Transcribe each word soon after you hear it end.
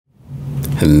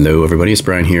Hello everybody, it's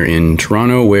Brian here in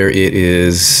Toronto where it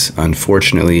is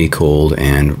unfortunately cold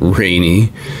and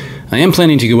rainy. I am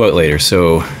planning to go out later,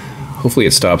 so hopefully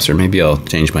it stops or maybe I'll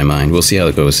change my mind. We'll see how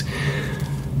it goes.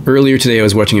 Earlier today I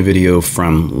was watching a video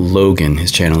from Logan.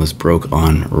 His channel is Broke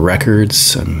on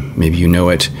Records, maybe you know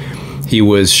it. He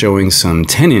was showing some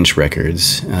 10-inch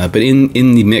records, but in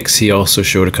the mix he also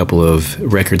showed a couple of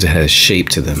records that had a shape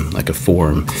to them, like a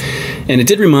form. And it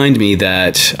did remind me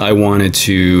that I wanted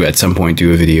to, at some point,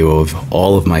 do a video of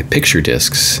all of my picture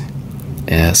discs,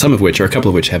 some of which, or a couple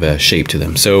of which, have a shape to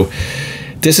them. So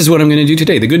this is what I'm going to do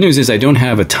today. The good news is I don't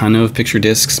have a ton of picture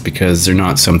discs because they're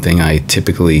not something I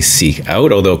typically seek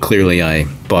out, although clearly I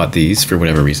bought these for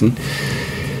whatever reason.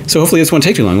 So hopefully this won't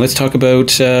take too long. Let's talk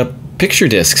about picture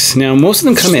discs. Now, most of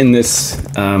them come in this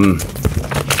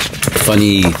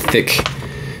funny, thick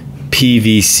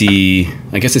PVC,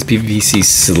 I guess it's PVC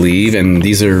sleeve, and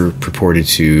these are purported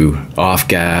to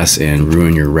off-gas and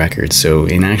ruin your record. So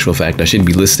in actual fact, I should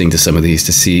be listening to some of these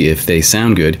to see if they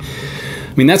sound good.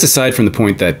 I mean, that's aside from the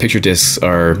point that picture discs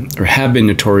are, or have been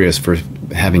notorious for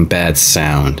having bad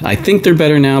sound. I think they're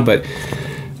better now, but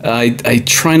I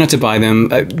try not to buy them.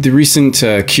 The recent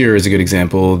Cure is a good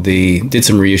example. They did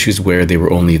some reissues where they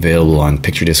were only available on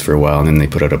picture disc for a while, and then they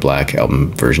put out a black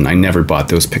album version. I never bought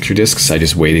those picture discs. I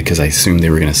just waited because I assumed they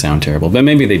were going to sound terrible, but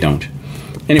maybe they don't.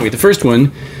 Anyway, the first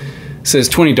one says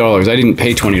 $20. I didn't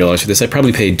pay $20 for this. I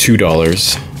probably paid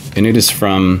 $2, and it is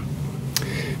from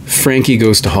Frankie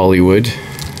Goes to Hollywood,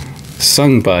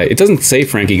 sung by, it doesn't say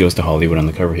Frankie Goes to Hollywood on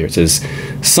the cover here. It says,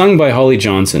 sung by Holly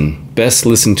Johnson, best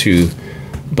listened to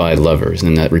by lovers,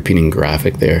 and that repeating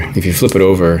graphic there. If you flip it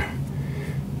over,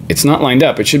 it's not lined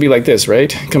up. It should be like this, right?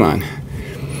 Come on.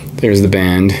 There's the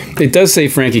band. It does say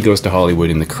Frankie Goes to Hollywood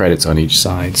in the credits on each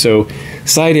side. So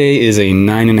side A is a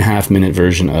 9.5-minute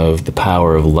version of The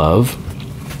Power of Love.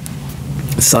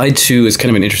 Side 2 is kind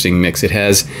of an interesting mix. It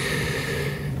has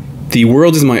The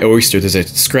World Is My Oyster. There's a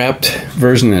scrapped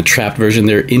version and a trapped version.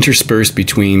 They're interspersed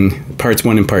between parts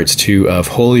 1 and parts 2 of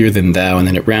Holier Than Thou, and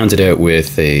then it rounds it out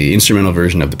with a instrumental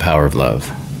version of The Power of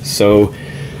Love. So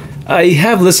I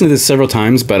have listened to this several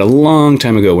times, but a long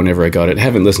time ago whenever I got it. I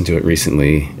haven't listened to it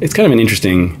recently. It's kind of an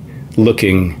interesting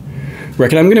looking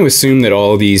record. I'm going to assume that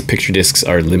all these picture discs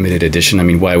are limited edition. I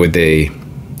mean, why would they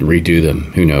redo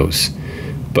them? Who knows?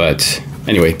 But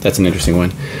anyway, that's an interesting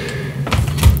one.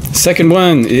 Second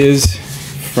one is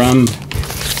from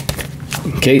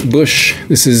Kate Bush.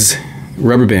 This is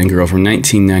Rubber Band Girl from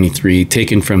 1993,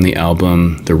 taken from the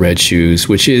album The Red Shoes,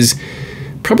 which is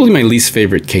probably my least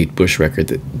favorite Kate Bush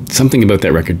record. Something about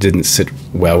that record didn't sit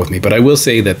well with me, but I will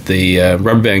say that the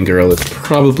Rubber Band Girl is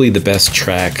probably the best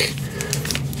track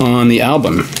on the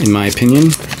album, in my opinion.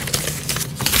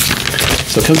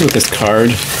 So it comes with this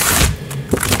card.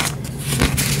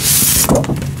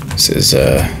 This is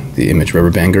the image Rubber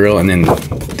Band Girl, and then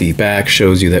the back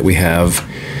shows you that we have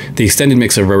the extended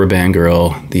mix of Rubber Band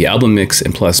Girl, the album mix,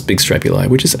 and plus Big Stripey Lie,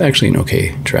 which is actually an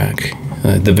okay track.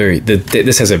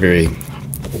 This has a very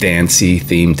dancey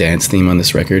theme, dance theme on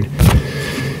this record.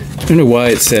 I don't know why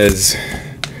it says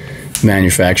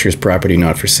manufacturer's property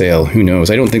not for sale. Who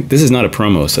knows? I don't think, this is not a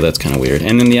promo, so that's kind of weird.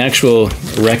 And then the actual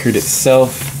record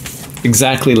itself,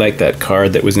 exactly like that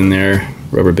card that was in there,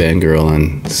 Rubber Band Girl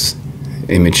on this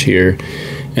image here,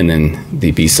 and then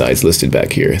the B-sides listed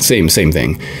back here. Same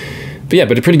thing. But yeah,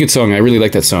 but a pretty good song. I really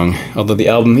like that song. Although the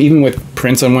album, even with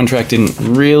Prince on one track, didn't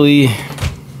really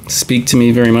speak to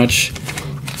me very much.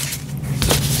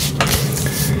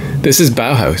 This is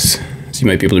Bauhaus, as you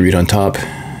might be able to read on top.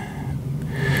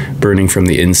 Burning from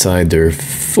the Inside, their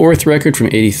fourth record from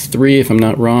 '83, if I'm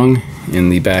not wrong. And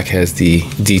the back has the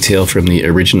detail from the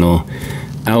original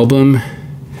album.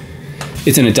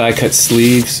 It's in a die-cut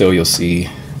sleeve, so you'll see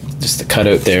just the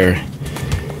cutout there.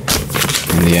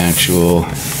 And the actual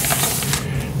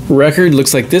record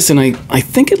looks like this, and I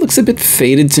think it looks a bit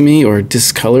faded to me, or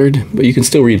discolored, but you can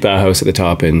still read Bauhaus at the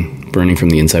top and Burning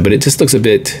from the Inside, but it just looks a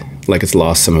bit like it's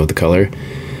lost some of the color.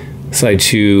 Side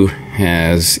 2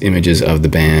 has images of the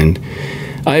band.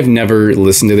 I've never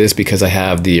listened to this because I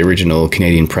have the original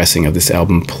Canadian pressing of this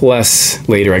album, plus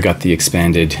later I got the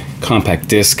expanded compact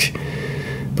disc.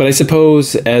 But I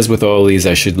suppose, as with all these,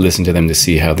 I should listen to them to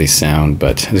see how they sound,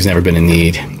 but there's never been a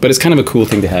need. But it's kind of a cool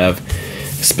thing to have,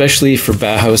 especially for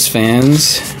Bauhaus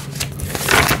fans.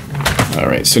 All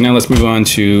right, so now let's move on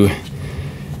to,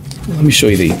 let me show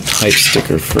you the hype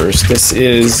sticker first. This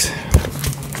is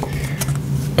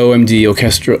OMD,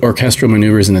 Orchestral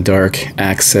Maneuvers in the Dark,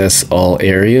 Access All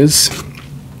Areas,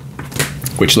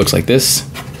 which looks like this.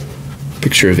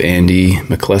 Picture of Andy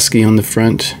McCluskey on the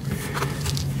front.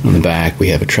 On the back, we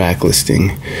have a track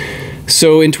listing.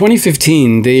 So in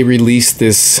 2015, they released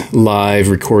this live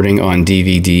recording on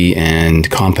DVD and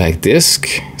compact disc,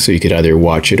 so you could either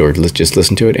watch it or just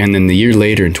listen to it. And then the year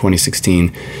later, in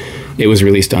 2016, it was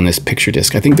released on this picture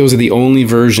disc. I think those are the only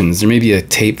versions. There may be a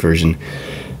tape version.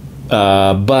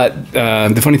 But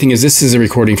the funny thing is, this is a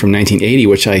recording from 1980,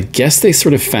 which I guess they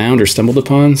sort of found or stumbled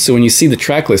upon. So when you see the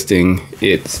track listing,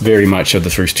 it's very much of the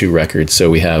first two records. So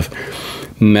we have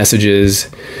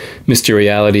Messages,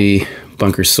 Mysteriality,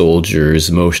 Bunker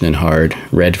Soldiers, Motion and Heart,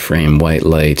 Red Frame, White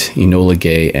Light, Enola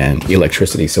Gay, and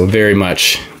Electricity. So very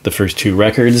much the first two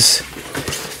records.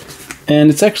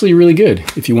 And it's actually really good,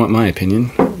 if you want my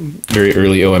opinion. Very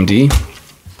early OMD.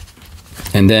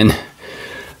 And then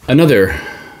another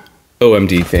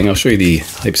OMD thing. I'll show you the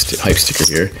hype sticker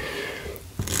here.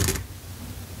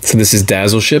 So this is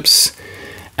Dazzle Ships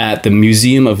at the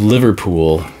Museum of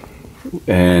Liverpool.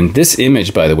 And this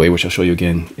image, by the way, which I'll show you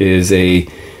again, is a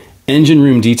engine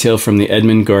room detail from the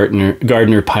Edmund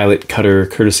Gardner pilot cutter,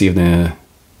 courtesy of the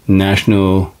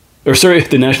National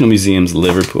Museum's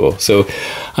Liverpool. So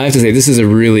I have to say, this is a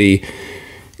really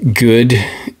good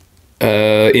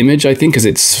image, I think, because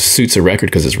it suits a record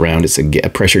because it's round. It's a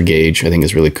pressure gauge, I think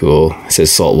is really cool. It says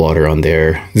salt water on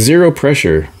there. Zero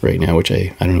pressure right now, which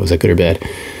I don't know, is that good or bad?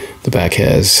 The back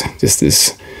has just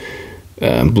this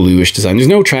bluish design. There's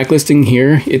no track listing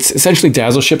here. It's essentially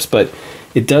Dazzle Ships, but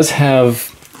it does have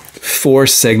 4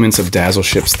 segments of Dazzle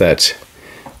Ships that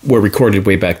were recorded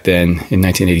way back then in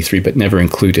 1983, but never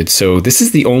included. So this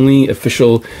is the only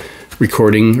official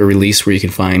recording or release where you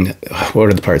can find, what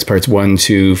are the parts? Parts 1,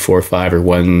 2, 4, 5, or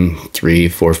 1, 3,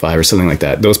 4, 5, or something like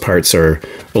that. Those parts are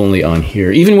only on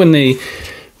here. Even when they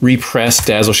repressed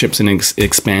Dazzle Ships in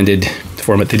expanded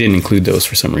format, they didn't include those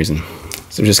for some reason.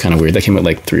 So just kind of weird. That came out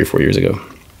like 3 or 4 years ago.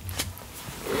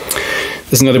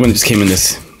 There's another one that just came in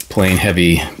this plain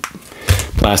heavy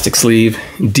plastic sleeve.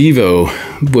 Devo,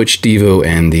 Butch Devo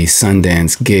and the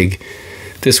Sundance Gig.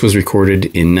 This was recorded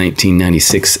in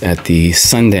 1996 at the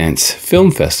Sundance Film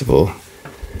Festival.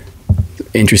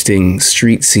 Interesting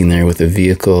street scene there with a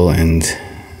vehicle and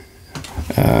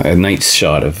a night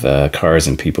shot of cars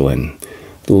and people and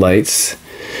lights.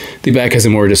 The back has a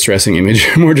more distressing image,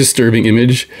 more disturbing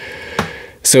image.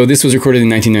 So this was recorded in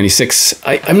 1996.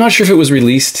 I'm not sure if it was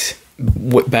released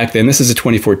back then. This is a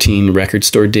 2014 Record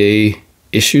Store Day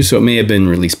issue, so it may have been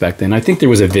released back then. I think there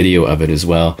was a video of it as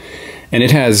well. And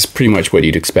it has pretty much what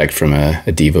you'd expect from a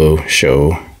Devo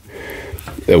show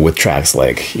with tracks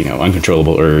like, you know,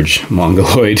 Uncontrollable Urge,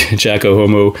 Mongoloid, Jacko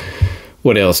Homo,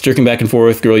 what else? Jerking Back and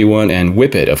Forth, Girl You Want, and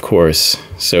Whip It, of course.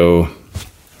 So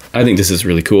I think this is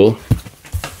really cool.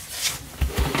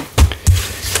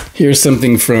 Here's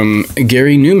something from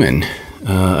Gary Newman,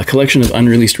 a collection of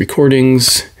unreleased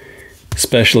recordings,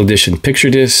 special edition picture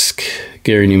disc,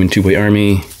 Gary Newman Two-Way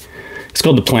Army. It's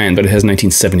called The Plan, but it has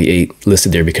 1978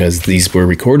 listed there because these were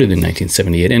recorded in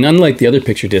 1978. And unlike the other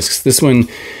picture discs, this one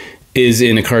is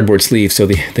in a cardboard sleeve, so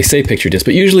they say picture disc,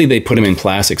 but usually they put them in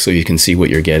plastic so you can see what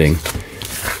you're getting.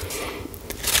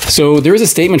 So there is a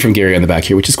statement from Gary on the back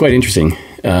here, which is quite interesting,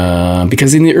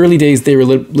 because in the early days, they were a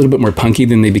little bit more punky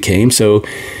than they became. So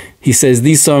he says,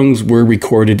 these songs were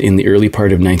recorded in the early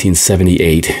part of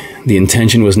 1978. The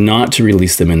intention was not to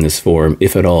release them in this form,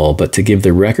 if at all, but to give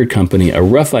the record company a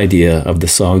rough idea of the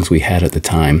songs we had at the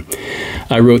time.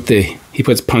 He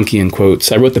puts punky in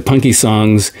quotes, I wrote the punky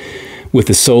songs with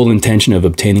the sole intention of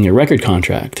obtaining a record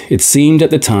contract. It seemed at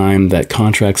the time that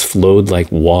contracts flowed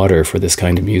like water for this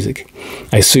kind of music.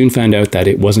 I soon found out that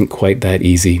it wasn't quite that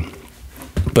easy,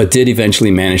 but did eventually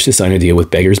manage to sign a deal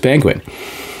with Beggars Banquet.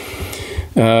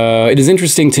 It is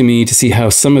interesting to me to see how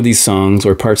some of these songs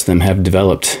or parts of them have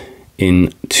developed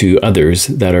into others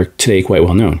that are today quite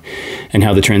well known, and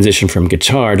how the transition from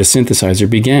guitar to synthesizer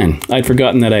began. I'd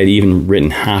forgotten that I'd even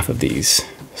written half of these,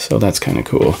 so that's kind of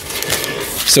cool.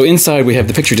 So inside we have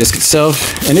the picture disc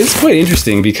itself, and it's quite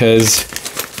interesting because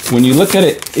when you look at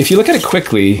it, if you look at it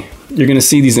quickly, you're going to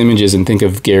see these images and think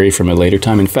of Gary from a later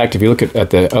time. In fact, if you look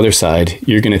at the other side,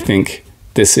 you're going to think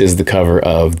this is the cover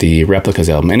of the Replicas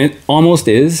album. And it almost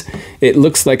is. It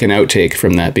looks like an outtake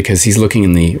from that because he's looking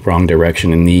in the wrong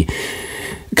direction. In the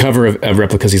cover of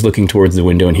Replicas, he's looking towards the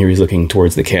window, and here he's looking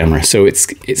towards the camera. So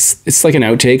it's like an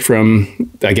outtake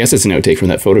from, I guess it's an outtake from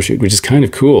that photo shoot, which is kind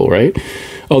of cool, right?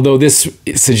 Although this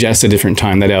suggests a different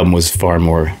time. That album was far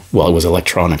more, well, it was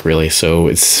electronic, really. So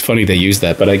it's funny they used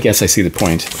that, but I guess I see the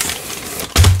point.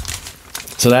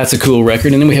 So that's a cool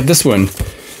record. And then we have this one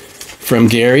from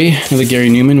Gary, another Gary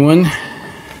Newman one.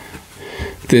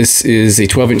 This is a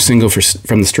 12-inch single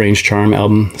from the Strange Charm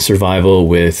album, Survival,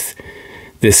 with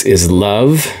This Is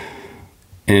Love.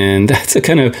 And that's a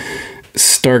kind of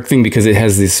stark thing because it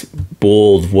has this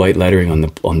bold white lettering on the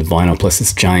vinyl, plus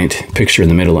this giant picture in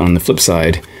the middle. On the flip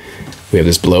side, we have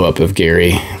this blow up of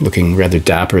Gary looking rather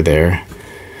dapper there.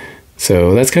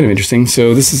 So that's kind of interesting.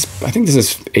 So this is, I think this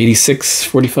is 86,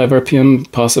 45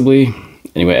 RPM possibly.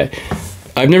 Anyway,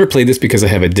 I've never played this because I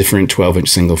have a different 12-inch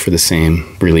single for the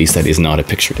same release that is not a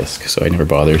picture disc, so I never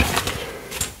bothered.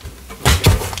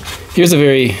 Here's a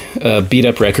very beat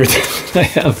up record that I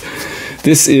have.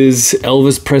 This is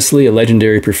Elvis Presley, A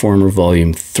Legendary Performer,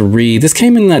 Volume 3. This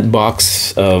came in that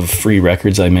box of free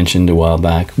records I mentioned a while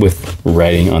back with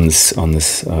writing on this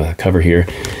cover here.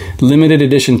 Limited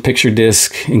edition picture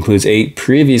disc, includes 8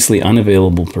 previously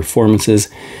unavailable performances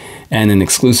and an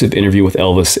exclusive interview with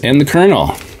Elvis and the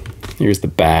Colonel. Here's the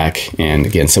back, and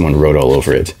again, someone wrote all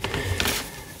over it.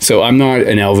 So I'm not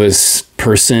an Elvis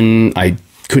person. I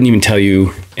couldn't even tell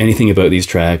you anything about these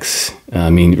tracks. I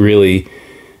mean, really,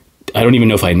 I don't even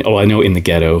know if I know In the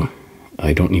Ghetto.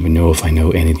 I don't even know if I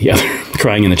know any of the other.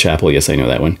 Crying in the Chapel, yes, I know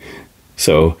that one.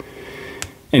 So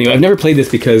anyway, I've never played this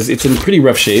because it's in pretty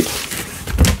rough shape.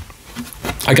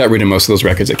 I got rid of most of those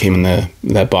records that came in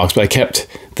that box, but I kept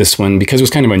this one because it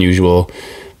was kind of unusual.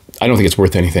 I don't think it's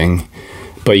worth anything,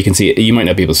 but you can see, you might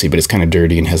not be able to see, but it's kind of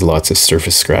dirty and has lots of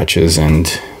surface scratches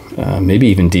and maybe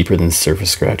even deeper than surface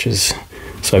scratches.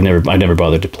 So I've never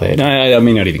bothered to play it. I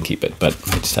may not even keep it, but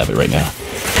I just have it right now.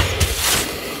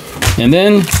 And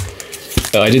then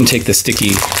I didn't take the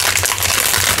sticky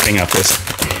thing off this.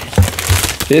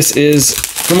 This is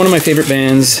from one of my favorite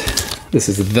bands. This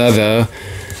is The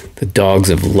Dogs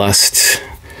of Lust,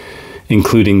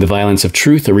 including The Violence of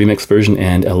Truth, a remix version,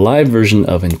 and a live version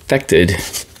of Infected.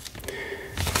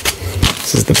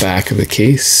 This is the back of the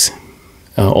case.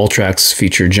 All tracks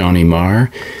feature Johnny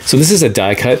Marr. So this is a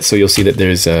die cut, so you'll see that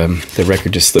there's the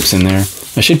record just slips in there.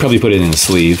 I should probably put it in a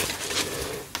sleeve.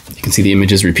 You can see the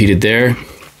images repeated there.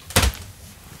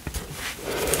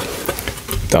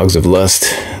 Dogs of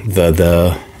Lust,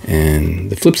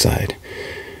 and the flip side.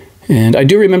 And I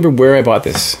do remember where I bought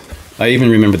this. I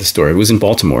even remember the store. It was in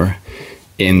Baltimore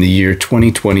in the year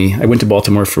 2020. I went to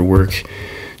Baltimore for work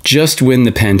just when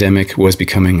the pandemic was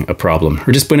becoming a problem,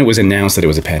 or just when it was announced that it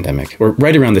was a pandemic, or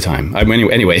right around the time.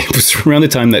 Anyway, it was around the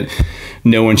time that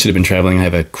no one should have been traveling. I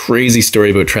have a crazy story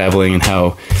about traveling and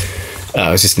how it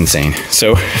was just insane.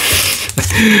 So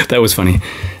that was funny.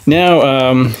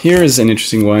 Now, here is an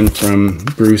interesting one from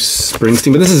Bruce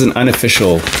Springsteen, but this is an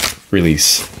unofficial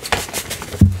release.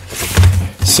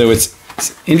 So it's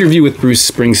interview with Bruce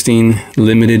Springsteen,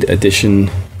 limited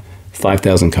edition,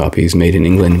 5,000 copies, made in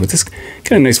England, with this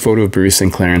kind of nice photo of Bruce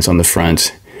and Clarence on the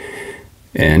front.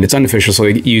 And it's unofficial, so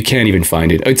you can't even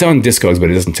find it. It's on Discogs,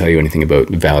 but it doesn't tell you anything about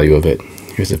the value of it.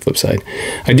 Here's the flip side.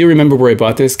 I do remember where I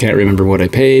bought this, can't remember what I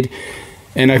paid,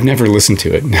 and I've never listened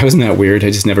to it. Wasn't that weird?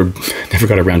 I just never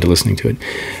got around to listening to it.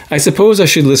 I suppose I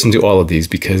should listen to all of these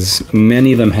because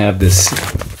many of them have this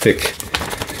thick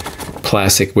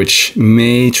plastic, which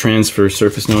may transfer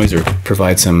surface noise or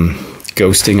provide some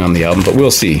ghosting on the album, but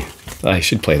we'll see. I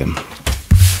should play them.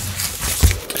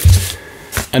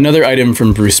 Another item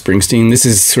from Bruce Springsteen. This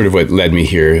is sort of what led me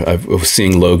here. I was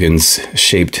seeing Logan's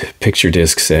shaped picture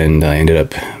discs, and I ended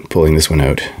up pulling this one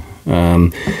out.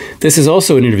 This is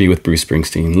also an interview with Bruce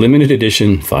Springsteen. Limited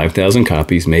edition, 5,000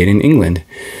 copies, made in England.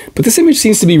 But this image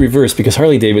seems to be reversed because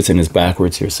Harley Davidson is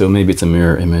backwards here, so maybe it's a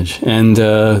mirror image. And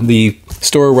the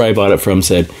store where I bought it from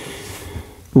said,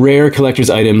 rare collector's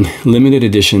item, limited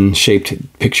edition, shaped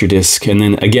picture disc, and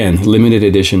then again, limited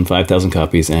edition, 5,000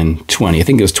 copies, and 20. I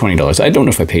think it was $20. I don't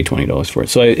know if I paid $20 for it.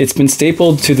 So it's been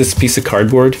stapled to this piece of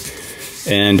cardboard,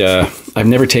 and I've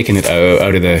never taken it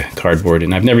out of the cardboard,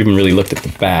 and I've never even really looked at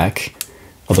the back,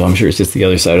 although I'm sure it's just the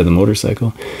other side of the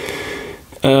motorcycle.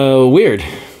 Weird,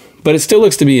 but it still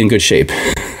looks to be in good shape,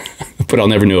 but I'll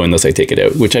never know unless I take it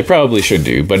out, which I probably should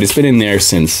do, but it's been in there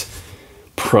since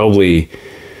probably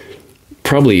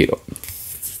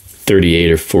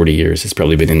 38 or 40 years. It's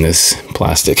probably been in this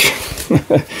plastic.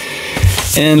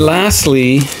 And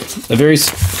lastly, a very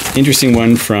interesting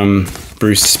one from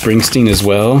Bruce Springsteen as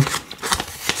well.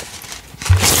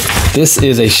 This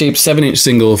is a shaped 7-inch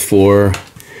single for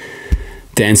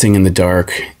Dancing in the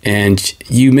Dark, and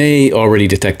you may already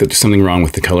detect that there's something wrong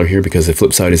with the color here because the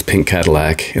flip side is pink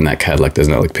Cadillac, and that Cadillac does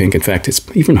not look pink. In fact, it's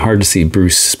even hard to see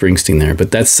Bruce Springsteen there,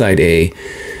 but that's side A.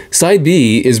 Side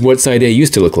B is what side A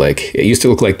used to look like. It used to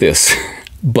look like this,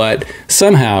 but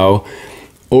somehow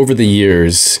over the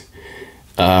years,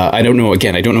 I don't know,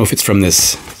 again, I don't know if it's from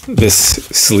this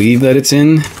sleeve that it's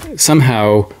in.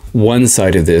 Somehow one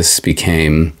side of this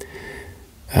became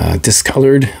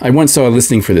discolored. I once saw a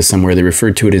listing for this somewhere. They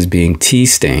referred to it as being tea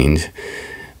stained,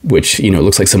 which, you know, it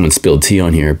looks like someone spilled tea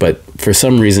on here, but for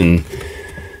some reason,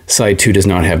 side 2 does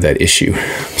not have that issue.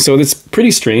 So it's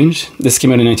pretty strange. This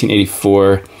came out in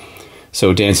 1984.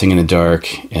 So Dancing in the Dark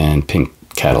and Pink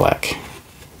Cadillac.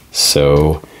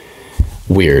 So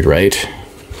weird, right?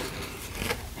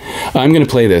 I'm going to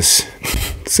play this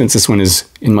since this one is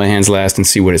in my hands last and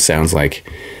see what it sounds like,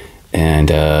 and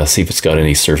see if it's got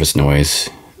any surface noise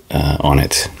on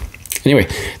it. Anyway,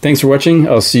 thanks for watching.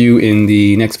 I'll see you in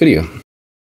the next video.